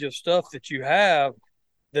range of stuff that you have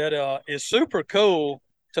that is super cool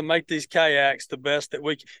to make these kayaks the best that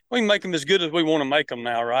we can make them as good as we want to make them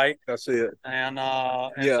now, right? That's it. And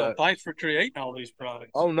so thanks for creating all these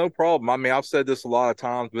products. Oh, no problem. I've said this a lot of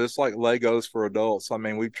times, but it's like Legos for adults.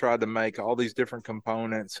 We've tried to make all these different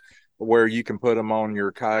components where you can put them on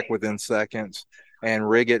your kayak within seconds and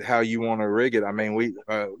rig it how you want to rig it.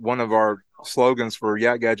 One of our slogans for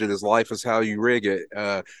Yak Gadget is "Life is how you rig it."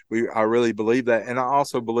 I really believe that, and I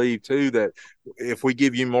also believe too that if we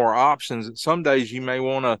give you more options, some days you may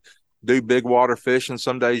want to do big water fishing,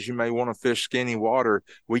 some days you may want to fish skinny water.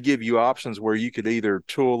 We give you options where you could either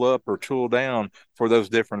tool up or tool down for those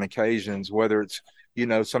different occasions, whether it's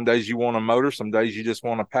some days you want a motor, some days you just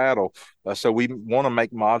want a paddle. So we want to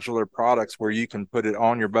make modular products where you can put it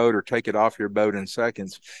on your boat or take it off your boat in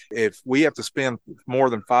seconds. If we have to spend more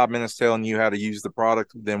than 5 minutes telling you how to use the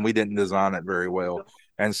product, then we didn't design it very well.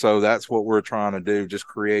 And so that's what we're trying to do, just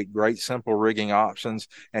create great, simple rigging options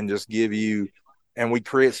and just give you, and we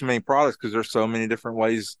create so many products because there's so many different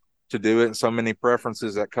ways to do it and so many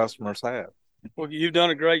preferences that customers have. Well, you've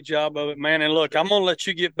done a great job of it, man. And look, I'm going to let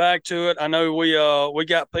you get back to it. I know we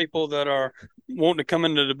got people that are wanting to come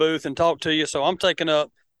into the booth and talk to you. So I'm taking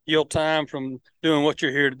up your time from doing what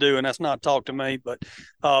you're here to do. And that's not talk to me, but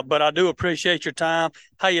I do appreciate your time.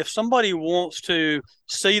 Hey, if somebody wants to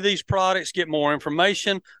see these products, get more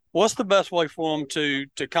information, what's the best way for them to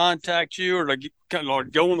contact you or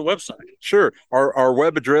go on the website? Sure. Our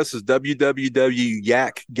web address is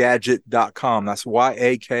www.yakgadget.com. That's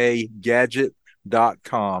YAK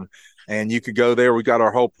gadget.com. And you could go there. We got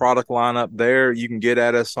our whole product line up there. You can get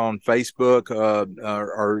at us on Facebook.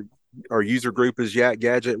 Our user group is Yak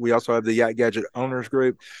Gadget. We also have the Yak Gadget owners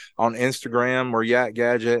group. On Instagram, we're Yak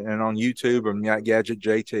Gadget, and on YouTube, I'm Yak Gadget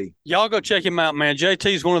JT. Y'all go check him out, man.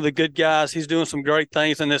 JT's one of the good guys. He's doing some great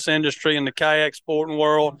things in this industry, in the kayak sporting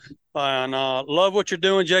world. And love what you're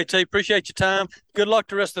doing, JT. Appreciate your time. Good luck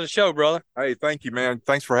the rest of the show, brother. Hey, thank you, man.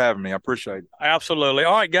 Thanks for having me. I appreciate it. Absolutely.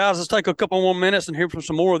 All right, guys, let's take a couple more minutes and hear from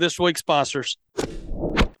some more of this week's sponsors.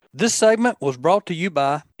 This segment was brought to you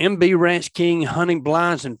by MB Ranch King Hunting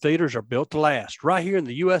Blinds and Feeders are built to last right here in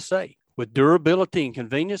the USA. With durability and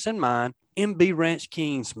convenience in mind, MB Ranch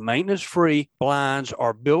King's maintenance-free blinds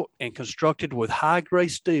are built and constructed with high-grade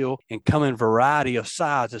steel and come in a variety of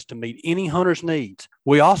sizes to meet any hunter's needs.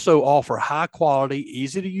 We also offer high-quality,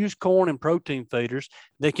 easy-to-use corn and protein feeders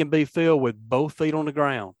that can be filled with both feet on the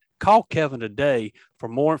ground. Call Kevin today for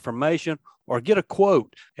more information or get a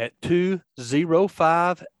quote at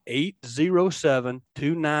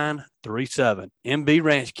 205-807-2937. MB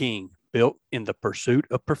Ranch King, built in the pursuit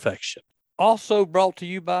of perfection. Also brought to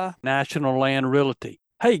you by National Land Realty.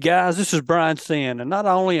 Hey guys, this is Brian Sinn, and not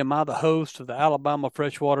only am I the host of the Alabama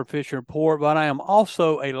Freshwater Fishing Report, but I am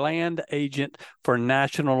also a land agent for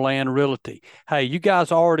National Land Realty. Hey, you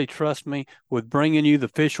guys already trust me with bringing you the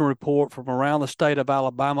fishing report from around the state of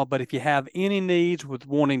Alabama, but if you have any needs with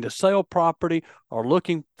wanting to sell property or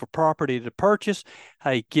looking for property to purchase,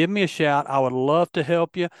 hey, give me a shout. I would love to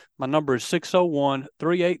help you. My number is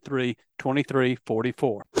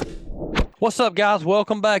 601-383-2344. What's up, guys?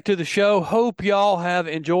 Welcome back to the show. Hope y'all have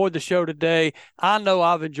enjoyed the show today. I know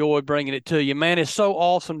I've enjoyed bringing it to you, man. It's so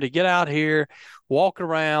awesome to get out here, walk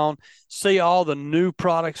around, see all the new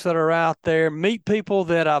products that are out there, meet people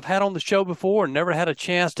that I've had on the show before and never had a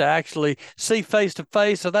chance to actually see face to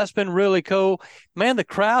face. So that's been really cool. Man, the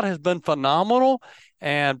crowd has been phenomenal,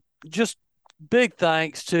 and just big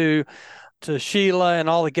thanks to Sheila and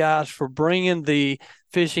all the guys for bringing the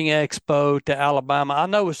Fishing Expo to Alabama. I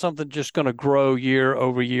know it's something just going to grow year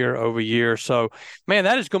over year over year. So, man,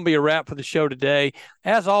 that is going to be a wrap for the show today.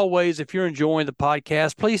 As always, if you're enjoying the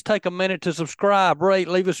podcast, please take a minute to subscribe, rate,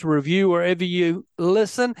 leave us a review wherever you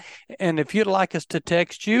listen. And if you'd like us to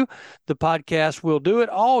text you, the podcast will do it.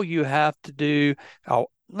 All you have to do, I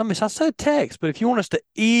said text, but if you want us to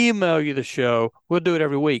email you the show, we'll do it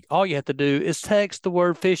every week. All you have to do is text the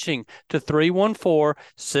word fishing to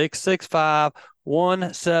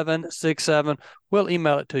 314-665-1767. We'll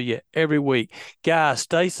email it to you every week. Guys,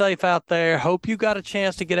 stay safe out there. Hope you got a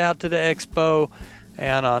chance to get out to the Expo.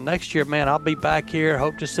 And next year, man, I'll be back here.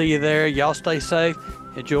 Hope to see you there. Y'all stay safe.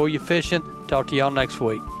 Enjoy your fishing. Talk to y'all next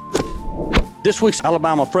week. This week's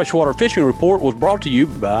Alabama Freshwater Fishing Report was brought to you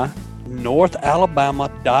by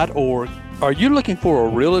NorthAlabama.org. Are you looking for a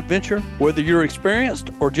real adventure? Whether you're experienced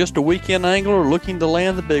or just a weekend angler looking to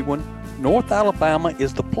land the big one, North Alabama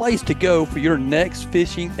is the place to go for your next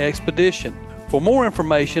fishing expedition. For more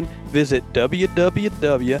information, visit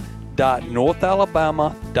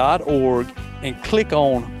www.northalabama.org and click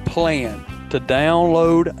on Plan to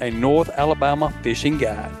download a North Alabama fishing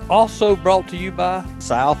guide. Also brought to you by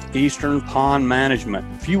Southeastern Pond Management.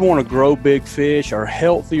 If you want to grow big fish or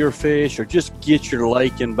healthier fish or just get your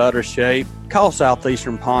lake in better shape, call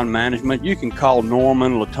Southeastern Pond Management. You can call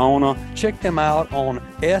Norman Latona. Check them out on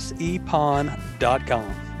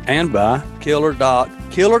sepond.com. And by Killer Dock.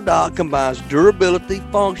 Killer Dock combines durability,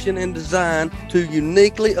 function, and design to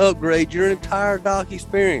uniquely upgrade your entire dock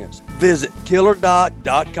experience. Visit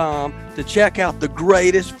killerdock.com to check out the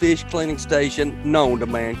greatest fish cleaning station known to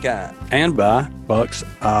mankind. And by Bucks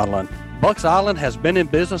Island. Bucks Island has been in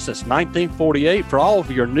business since 1948 for all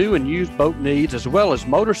of your new and used boat needs, as well as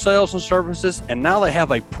motor sales and services, and now they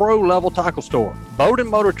have a pro-level tackle store. Boat and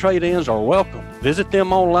motor trade-ins are welcome. Visit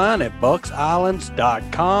them online at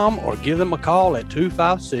bucksislands.com or give them a call at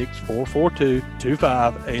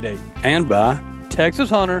 256-442-2588. And by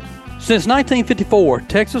Texas Hunter. Since 1954,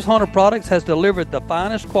 Texas Hunter Products has delivered the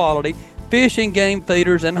finest quality fish and game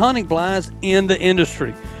feeders and hunting blinds in the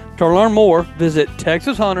industry. To learn more, visit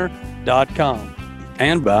texashunter.com.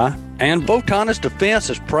 And by Photonis Defense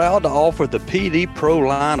is proud to offer the PD Pro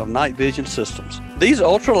line of night vision systems. These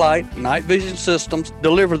ultralight night vision systems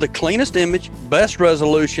deliver the cleanest image, best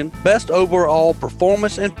resolution, best overall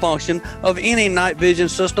performance and function of any night vision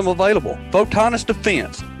system available. Photonis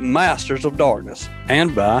Defense, masters of darkness.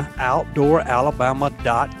 And by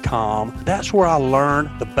OutdoorAlabama.com. That's where I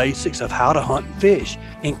learned the basics of how to hunt and fish,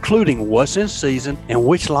 including what's in season and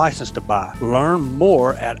which license to buy. Learn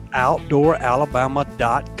more at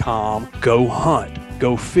OutdoorAlabama.com. Go hunt,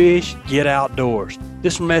 go fish, get outdoors.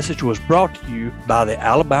 This message was brought to you by the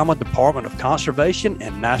Alabama Department of Conservation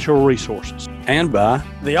and Natural Resources. And by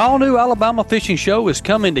the all-new Alabama Fishing Show is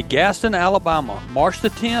coming to Gaston, Alabama, March the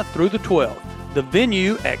 10th through the 12th. The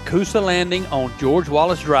venue at Coosa Landing on George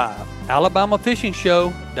Wallace Drive,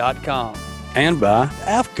 alabamafishingshow.com. And by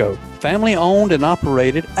AFCO. Family-owned and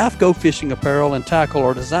operated, AFCO fishing apparel and tackle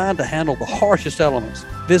are designed to handle the harshest elements.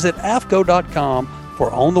 Visit AFCO.com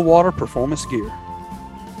for on-the-water performance gear.